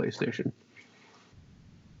first PlayStation.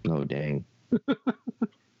 Oh, dang.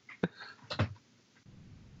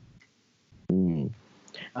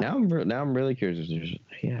 Now I'm really curious. Do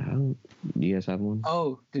you guys have one?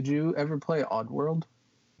 Oh, did you ever play Oddworld?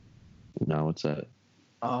 No, what's that?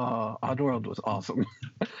 Oddworld was awesome.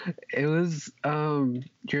 It was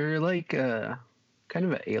you're like a kind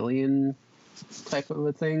of an alien type of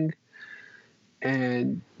a thing,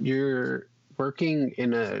 and you're working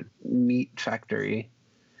in a meat factory,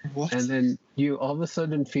 What? and then you all of a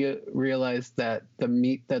sudden realize that the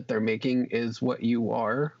meat that they're making is what you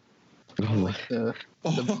are, like the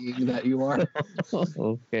being that you are.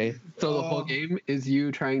 Okay. So the whole Oh. game is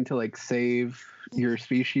you trying to like save your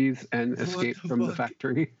species and What escape the from the fuck?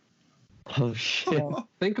 factory. Oh shit.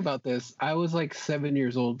 Think about this. I was like 7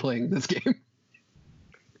 years old playing this game.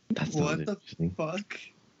 That's What not the interesting. fuck?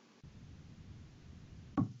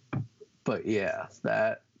 But yeah,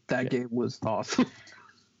 that Yeah. game was awesome.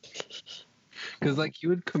 Because like you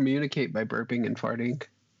would communicate by burping and farting,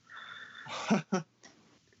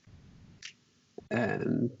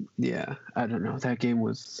 and yeah, I don't know. That game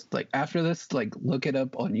was like after this, like look it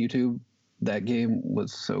up on YouTube. That game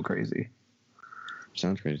was so crazy.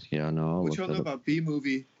 Sounds crazy. Yeah, no. I'll What look y'all that know up. about B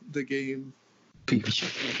Movie, the game?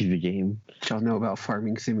 The game. Y'all know about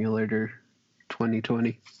Farming Simulator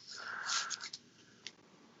 2020?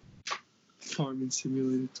 Farming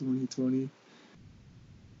Simulator 2020.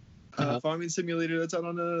 Farming Simulator. That's out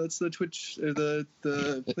on that's the Twitch or the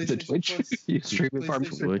PlayStation The Twitch. Plus. You streaming Farming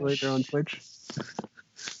PlayStation Simulator on Twitch?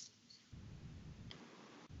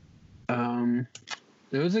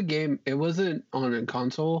 There was a game. It wasn't on a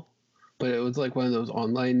console, but it was like one of those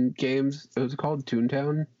online games. It was called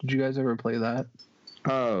Toontown. Did you guys ever play that?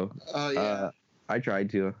 Oh, Yeah. I tried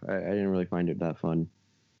to. I didn't really find it that fun.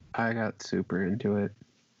 I got super into it.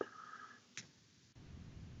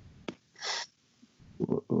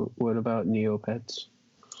 What about Neopets?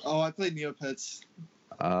 Oh, I played Neopets.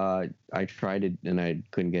 I tried it and I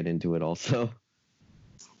couldn't get into it. Also,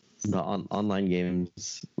 the online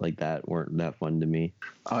games like that weren't that fun to me.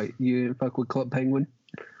 Oh, you didn't fuck with Club Penguin?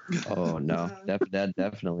 Oh no, that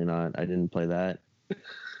definitely not. I didn't play that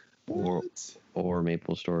What? or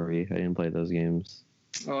Maple Story. I didn't play those games.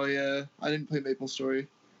 Oh yeah, I didn't play Maple Story.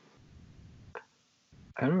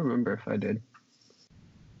 I don't remember if I did.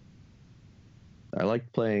 I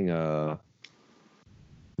liked playing no,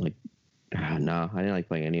 I didn't like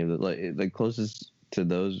playing any of the the closest to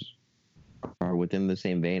those are within the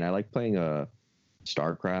same vein. I like playing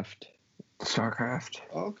StarCraft. StarCraft.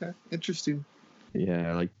 Oh, okay, interesting.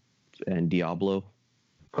 Yeah, and Diablo.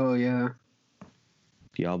 Oh yeah,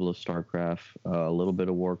 Diablo, StarCraft, a little bit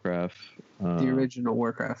of Warcraft. the original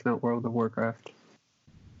Warcraft, not World of Warcraft.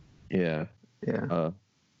 Yeah. Yeah.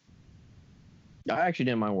 I actually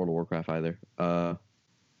didn't mind World of Warcraft either. What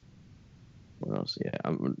else?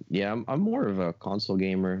 I'm more of a console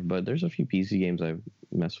gamer, but there's a few PC games I've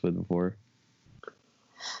messed with before.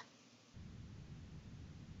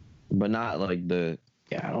 But not like I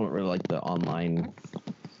don't really like the online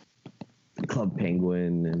Club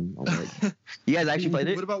Penguin and all that. You guys actually played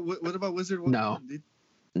it? What about Wizard 101?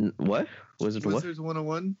 No. What? Wizards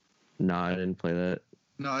 101? No, I didn't play that.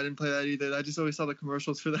 No, I didn't play that either. I just always saw the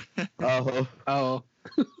commercials for that. Oh.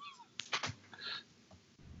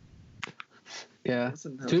 Yeah.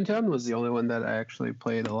 Toontown was the only one that I actually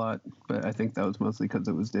played a lot, but I think that was mostly because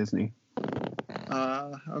it was Disney.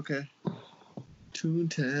 Okay.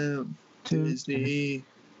 Toontown. Disney.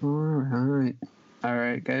 All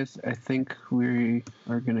right, guys. I think we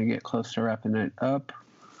are gonna get close to wrapping it up.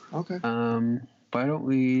 Okay. Why don't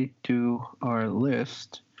we do our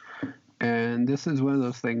list? And this is one of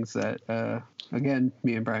those things that, again,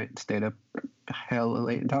 me and Bryant stayed up hella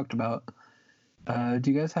late and talked about.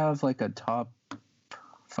 Do you guys have like a top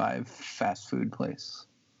 5 fast food place?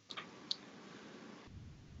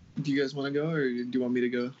 Do you guys want to go, or do you want me to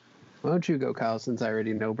go? Why don't you go, Kyle, since I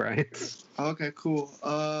already know Bryant's? Okay, cool.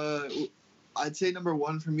 I'd say number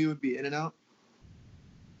 1 for me would be In-N-Out.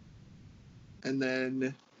 And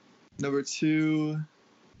then number 2...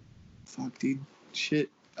 Fuck, dude.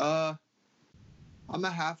 Shit. I'm gonna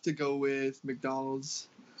have to go with McDonald's.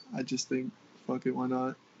 I just think, fuck it, why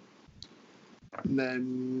not? And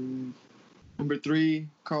then number 3,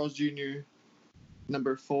 Carl's Jr.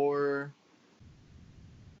 Number 4,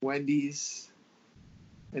 Wendy's.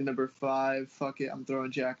 And number 5, fuck it, I'm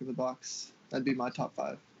throwing Jack in the Box. That'd be my top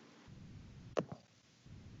 5.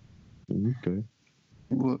 Okay.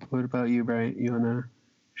 What about you, Bryant? You wanna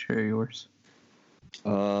share yours?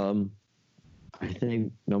 I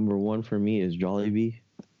think number 1 for me is Jollibee.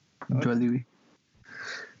 Jollibee.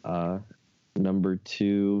 Number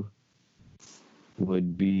 2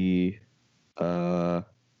 would be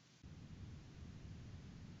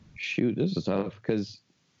shoot, this is tough because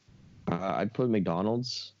I'd put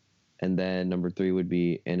McDonald's, and then number 3 would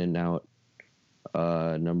be In-N-Out.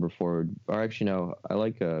 Number 4, or actually no, I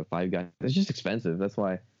like Five Guys. It's just expensive. That's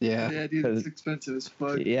why. Yeah, dude, it's expensive as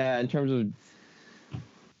fuck. Yeah, in terms of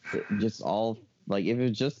just all, like, if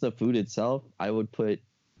it's just the food itself, I would put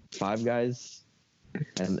Five Guys,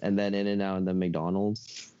 and then In-N-Out, and then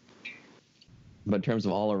McDonald's. But in terms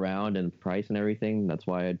of all around and price and everything, that's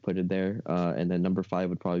why I'd put it there. And then number 5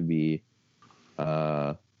 would probably be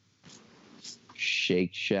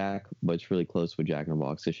Shake Shack, but it's really close with Jack in the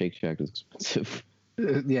Box. So Shake Shack is expensive.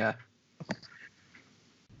 Yeah.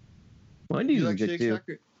 Why do you like Shake Shack?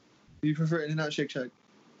 Or do you prefer In-N-Out, Shake Shack?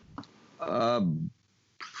 I'd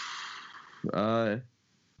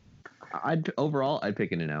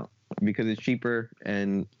pick In-N-Out because it's cheaper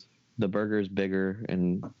and the burger is bigger.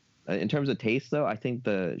 And in terms of taste, though, I think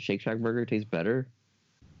the Shake Shack burger tastes better,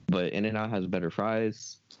 but In-N-Out has better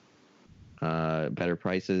fries, better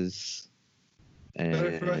prices. And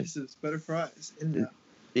better fries. In-N-Out.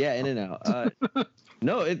 Yeah, In-N-Out.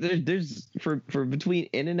 No, there's for between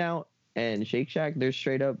In-N-Out and Shake Shack, there's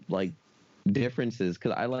straight up like differences.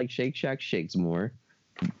 Because I like Shake Shack shakes more.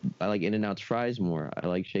 I like In-N-Out's fries more. I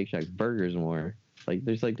like Shake Shack's burgers more. Like,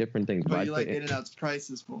 there's like different things. But you like In-N-Out's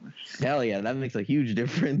prices more. Hell yeah, that makes a huge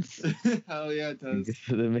difference. Hell yeah, it does.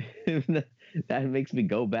 That makes me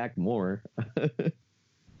go back more.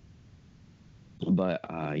 But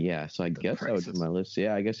yeah, so I guess I would do my list.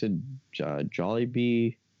 Yeah, I guess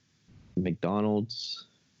Jollibee, McDonald's,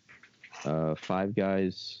 Five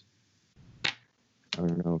Guys. I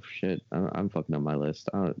don't know. Shit, I'm fucking up my list.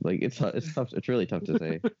 It's tough. It's really tough to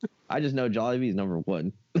say. I just know Jollibee is number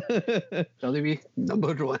 1. Jollibee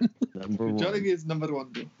number 1. Jollibee is number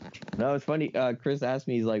 1. Bro. No, it's funny. Chris asked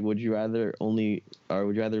me, he's like, would you rather lose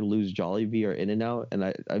Jollibee or In-N-Out? And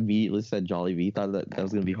I immediately said Jollibee. Thought that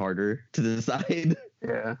was gonna be harder to decide.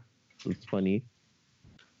 Yeah, it's funny.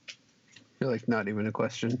 I feel like not even a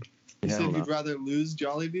question. You said you'd rather lose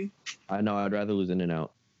Jollibee? I know. I'd rather lose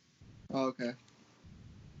In-N-Out. Oh, okay.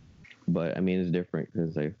 But I mean, it's different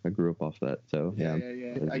because I grew up off that. So yeah.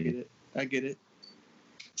 I get it.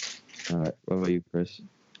 All right. What about you, Chris?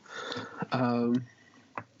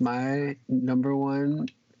 My number one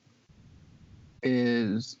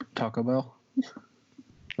is Taco Bell.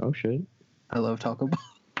 Oh shit. I love Taco Bell.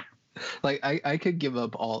 Like I could give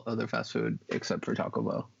up all other fast food except for Taco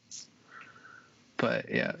Bell. But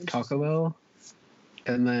yeah, Taco Bell,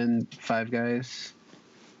 and then Five Guys,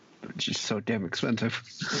 which is so damn expensive.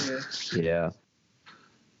 Yeah.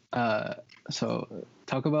 Yeah. So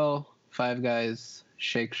Taco Bell, Five Guys,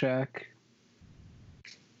 Shake Shack,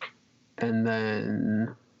 and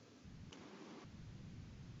then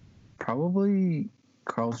probably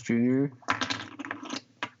Carl's Jr.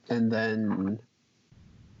 And then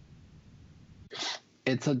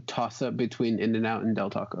it's a toss-up between In-N-Out and Del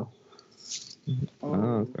Taco.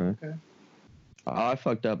 Oh, okay. Oh, I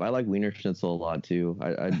fucked up. I like Wiener Schnitzel a lot too.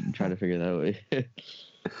 I try to figure that way.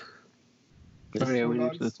 Oh yeah, Wiener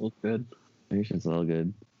Schnitzel's good. Wiener Schnitzel all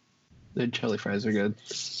good. The chili fries are good.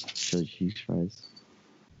 Chili cheese fries.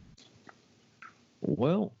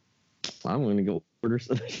 Well, I'm gonna go order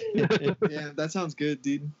something. Yeah, that sounds good,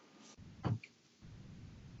 dude.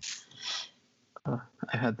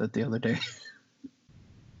 I had that the other day.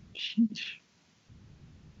 Sheesh.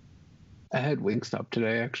 I had Wingstop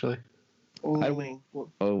today, actually. Oh,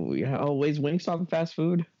 Oh yeah. Oh, is Wingstop fast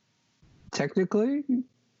food? Technically,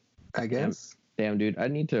 I guess. Damn, dude, I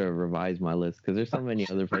need to revise my list because there's so many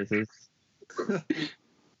other places. Because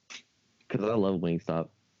I love Wingstop.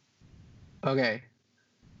 Okay.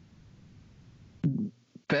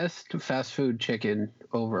 Best fast food chicken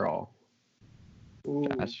overall. Ooh.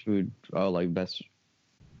 Fast food. Oh, like best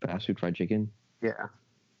fast food fried chicken. Yeah.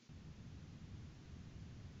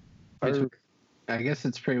 I guess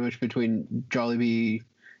it's pretty much between Jollibee,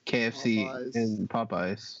 KFC, Popeyes. and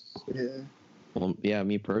Popeyes. Yeah. Well, yeah,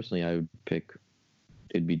 me personally, I would pick.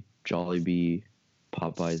 It'd be Jollibee,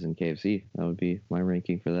 Popeyes, and KFC. That would be my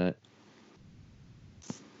ranking for that.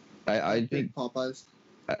 I think Popeyes.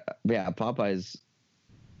 yeah, Popeyes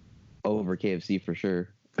over KFC for sure.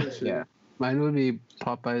 For sure. Yeah. Mine would be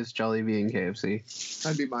Popeyes, Jollibee, and KFC.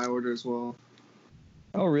 That'd be my order as well.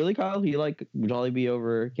 Oh, really, Kyle? You like Jollibee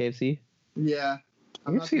over KFC? Yeah.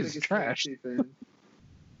 I'm not KFC the is biggest trash. KFC fan.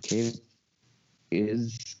 KFC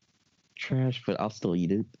is trash, but I'll still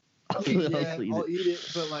eat it. I'll Yeah, still I'll eat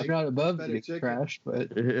it, but I'm like, not above better eating chicken. trash,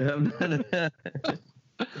 but it.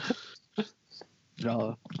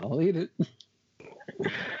 I'll eat it.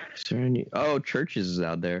 Is there any? Oh, Churches is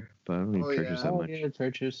out there, but I don't eat Oh, Churches yeah. that Oh much. yeah,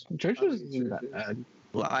 Churches. I Churches like isn't that Churches. bad.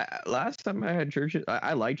 Well, last time I had Churches,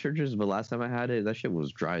 I like Churches, but last time I had it, that shit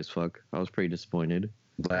was dry as fuck. I was pretty disappointed.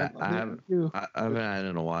 But I haven't had it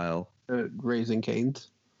in a while. Raising Cane's.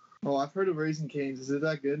 Oh, I've heard of Raising Cane's. Is it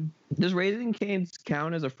that good? Does Raising Cane's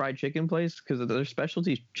count as a fried chicken place? Because their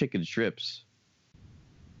specialty is chicken strips.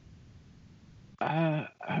 I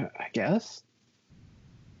guess.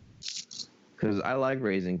 Because I like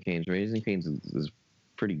Raising Cane's. Raising Cane's is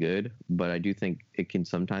pretty good, but I do think it can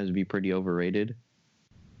sometimes be pretty overrated.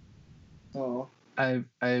 Oh. I've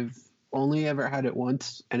only ever had it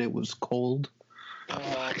once, and it was cold,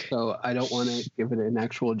 so I don't want to give it an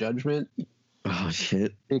actual judgment Oh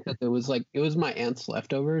shit. because it was my aunt's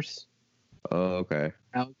leftovers. Oh okay.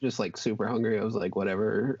 I was just like super hungry. I was like,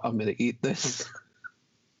 whatever, I'm gonna eat this.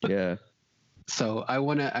 Yeah. So I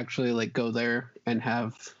want to actually like go there and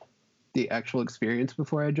have the actual experience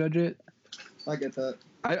before I judge it. I get that.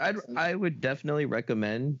 I would definitely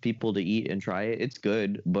recommend people to eat and try it. It's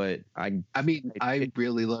good, but I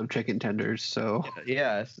really love chicken tenders, so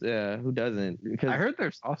yes, yeah, who doesn't? Because I heard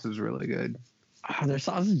their sauce is really good. their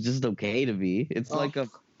sauce is just okay to me. It's Oh. like a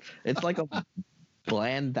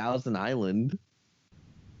bland Thousand Island.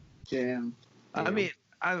 Damn. I mean,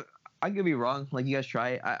 I could be wrong. Like you guys try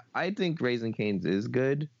it. I think Raising Cane's is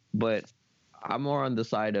good, but I'm more on the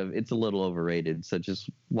side of it's a little overrated. So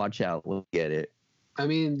just watch out when you get it. I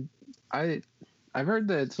mean, I've heard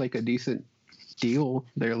that it's like a decent deal.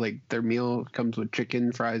 Their meal comes with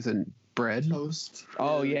chicken, fries, and bread. Toast.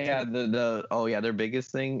 Oh yeah, their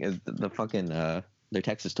biggest thing is the fucking their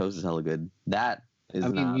Texas toast is hella good. That is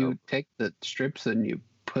You take the strips and you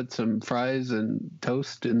put some fries and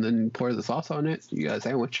toast, and then pour the sauce on it. You got a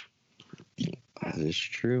sandwich. That is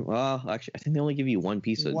true. Well, actually, I think they only give you one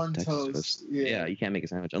piece of One Texas toast, yeah. you can't make a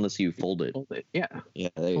sandwich unless you fold it. Fold it. Yeah. Yeah,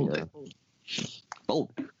 there you Fold go. it.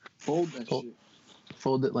 Fold. Fold that Fold. shit.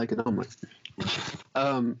 Fold it like an omelet.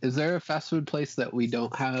 Is there a fast food place that we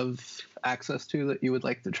don't have access to that you would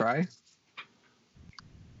like to try?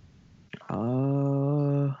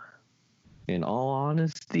 In all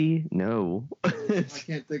honesty, no. I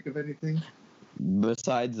can't think of anything.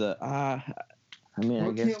 Besides, I mean, I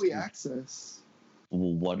What guess can't we access?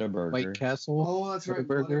 Whataburger. White Castle. Oh, that's right.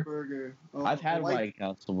 Whataburger. Whataburger. Oh, I've had White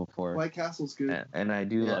Castle before. White Castle's good. And I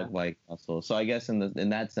do Yeah. like White Castle. So I guess in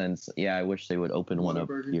that sense, yeah, I wish they would open one up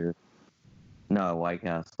Whataburger. here. No, White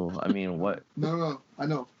Castle. I mean, what? No, I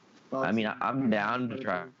know. I mean, I'm down to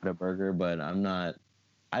try a burger, but I'm not.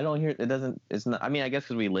 I don't hear it. Doesn't. It's not. I mean, I guess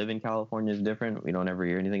because we live in California is different. We don't ever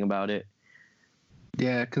hear anything about it.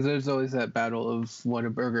 Yeah, because there's always that battle of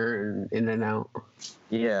Whataburger and In-N-Out.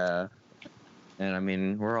 Yeah. And I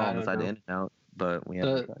mean, we're all I don't inside know. In-N-Out, but we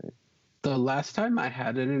haven't tried it. The last time I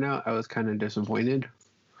had In-N-Out, I was kind of disappointed.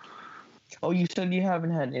 Oh, you said you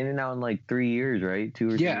haven't had In-N-Out in like 3 years, right? 2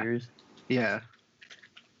 or 3 Yeah. years. Yeah.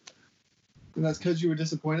 And that's because you were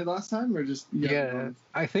disappointed last time, or just Yeah.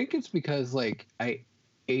 I think it's because like I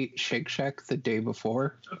ate Shake Shack the day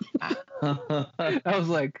before. I was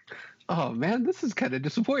like, oh man, this is kind of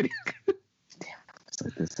disappointing. It's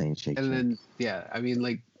like this ain't Shake And Shack. then yeah, I mean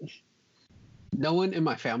like no one in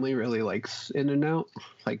my family really likes In-N-Out.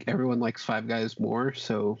 Like everyone likes Five Guys more,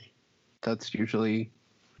 so that's usually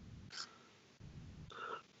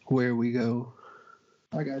where we go.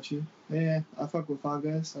 I got you. Yeah, I fuck with Five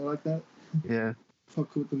Guys. I like that. Yeah.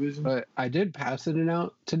 Fuck with the vision. But I did pass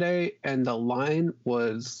In-N-Out today, and the line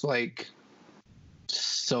was like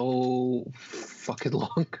so fucking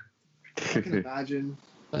long. I can imagine.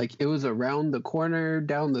 Like it was around the corner,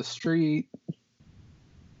 down the street.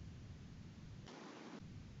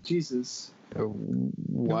 Jesus. What?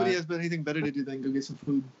 Nobody has anything better to do than go get some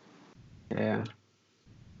food. Yeah.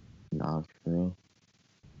 Nah, for real.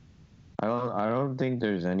 I don't think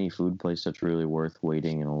there's any food place that's really worth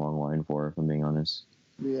waiting in a long line for, if I'm being honest.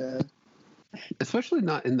 Yeah. Especially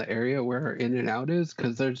not in the area where In-N-Out is,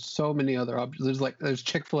 because there's so many other options. There's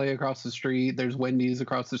Chick-fil-A across the street. There's Wendy's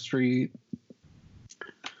across the street.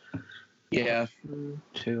 Yeah, True.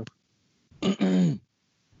 too. I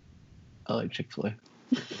like Chick-fil-A.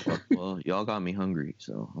 Well, y'all got me hungry,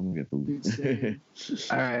 so I'm gonna get Dude, food.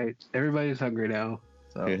 same. All right, everybody's hungry now.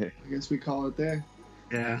 So I guess we call it there.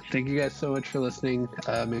 yeah, thank you guys so much for listening.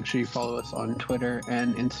 Make sure you follow us on Twitter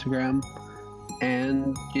and Instagram,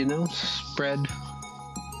 and spread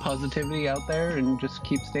positivity out there and just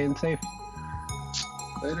keep staying safe.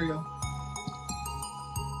 Later, y'all.